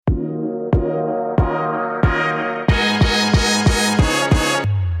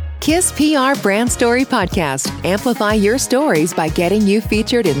KISS PR Brand Story Podcast. Amplify your stories by getting you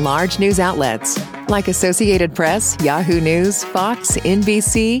featured in large news outlets like Associated Press, Yahoo News, Fox,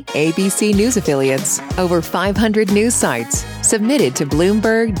 NBC, ABC News affiliates, over 500 news sites, submitted to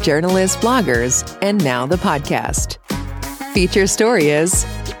Bloomberg, journalists, bloggers, and now the podcast. Feature story is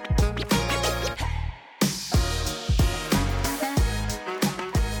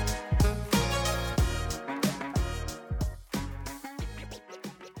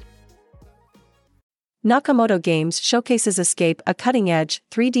Nakamoto Games showcases Escape, a cutting-edge,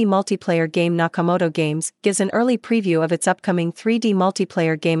 3D multiplayer game. Nakamoto Games gives an early preview of its upcoming 3D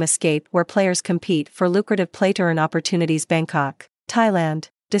multiplayer game Escape, where players compete for lucrative play-to-earn opportunities. Bangkok, Thailand,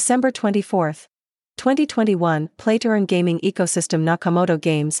 December 24, 2021. Play-to-earn gaming ecosystem. Nakamoto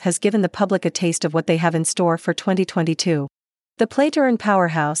Games has given the public a taste of what they have in store for 2022. The play-to-earn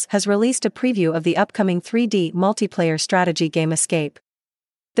powerhouse has released a preview of the upcoming 3D multiplayer strategy game Escape.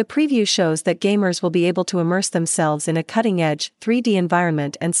 The preview shows that gamers will be able to immerse themselves in a cutting-edge, 3D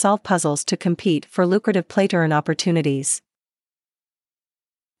environment and solve puzzles to compete for lucrative play-to-earn opportunities.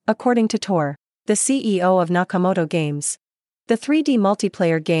 According to Tor, the CEO of Nakamoto Games, the 3D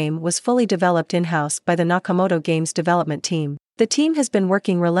multiplayer game was fully developed in-house by the Nakamoto Games development team. The team has been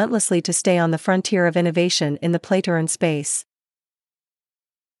working relentlessly to stay on the frontier of innovation in the play-to-earn space.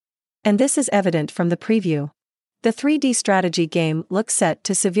 And this is evident from the preview. The 3D strategy game looks set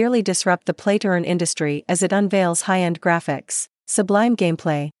to severely disrupt the play-to-earn industry as it unveils high-end graphics, sublime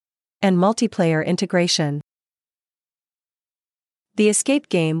gameplay, and multiplayer integration. The Escape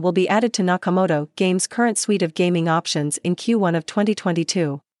game will be added to Nakamoto Games' current suite of gaming options in Q1 of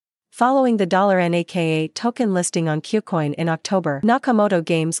 2022. Following the $NAKA token listing on Qcoin in October, Nakamoto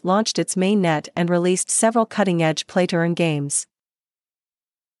Games launched its main net and released several cutting-edge play-to-earn games.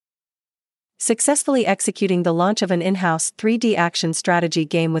 Successfully executing the launch of an in-house 3D action strategy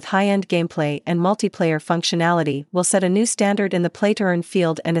game with high-end gameplay and multiplayer functionality will set a new standard in the play-to-earn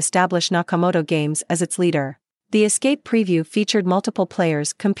field and establish Nakamoto Games as its leader. The Escape preview featured multiple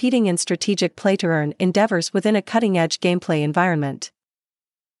players competing in strategic play-to-earn endeavors within a cutting-edge gameplay environment.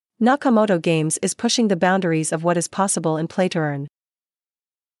 Nakamoto Games is pushing the boundaries of what is possible in play-to-earn.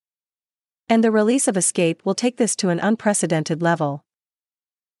 And the release of Escape will take this to an unprecedented level.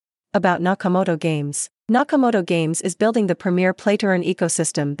 About Nakamoto Games. Nakamoto Games is building the premier play-to-earn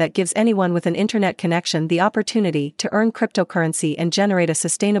ecosystem that gives anyone with an internet connection the opportunity to earn cryptocurrency and generate a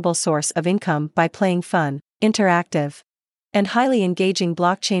sustainable source of income by playing fun, interactive, and highly engaging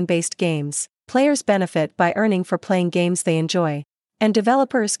blockchain-based games. Players benefit by earning for playing games they enjoy, and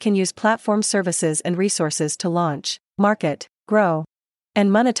developers can use platform services and resources to launch, market, grow,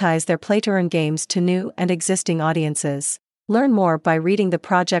 and monetize their play-to-earn games to new and existing audiences. Learn more by reading the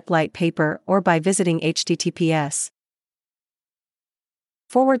Project Light paper or by visiting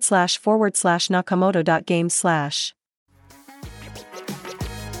https://nakamoto.games/.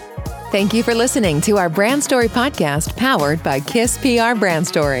 Thank you for listening to our Brand Story podcast powered by KISS PR Brand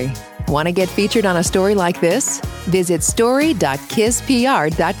Story. Want to get featured on a story like this? Visit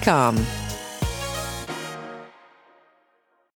story.kisspr.com.